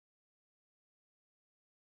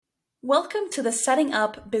Welcome to the Setting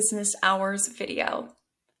Up Business Hours video.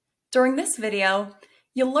 During this video,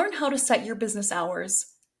 you'll learn how to set your business hours,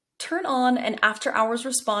 turn on an after-hours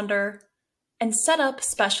responder, and set up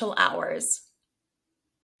special hours.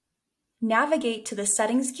 Navigate to the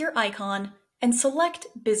Settings gear icon and select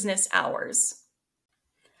Business Hours.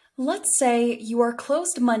 Let's say you are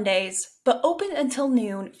closed Mondays but open until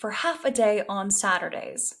noon for half a day on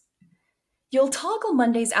Saturdays. You'll toggle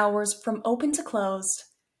Monday's hours from open to closed.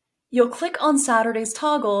 You'll click on Saturday's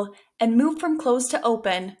toggle and move from closed to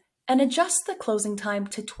open and adjust the closing time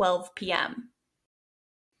to 12 p.m.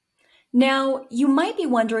 Now, you might be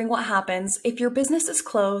wondering what happens if your business is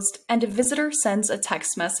closed and a visitor sends a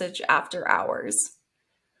text message after hours.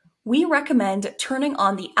 We recommend turning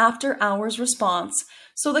on the after hours response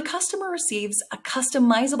so the customer receives a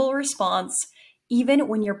customizable response even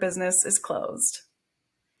when your business is closed.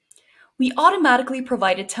 We automatically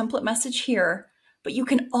provide a template message here, but you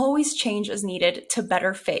can always change as needed to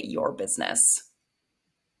better fit your business.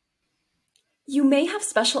 You may have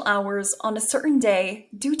special hours on a certain day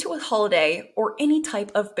due to a holiday or any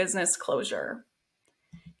type of business closure.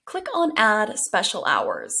 Click on Add Special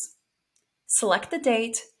Hours. Select the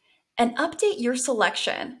date and update your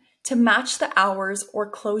selection to match the hours or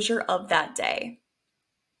closure of that day.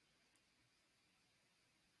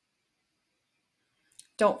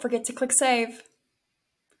 Don't forget to click Save.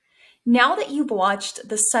 Now that you've watched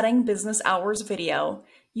the Setting Business Hours video,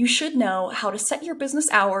 you should know how to set your business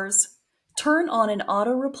hours, turn on an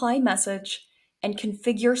auto reply message, and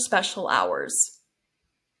configure special hours.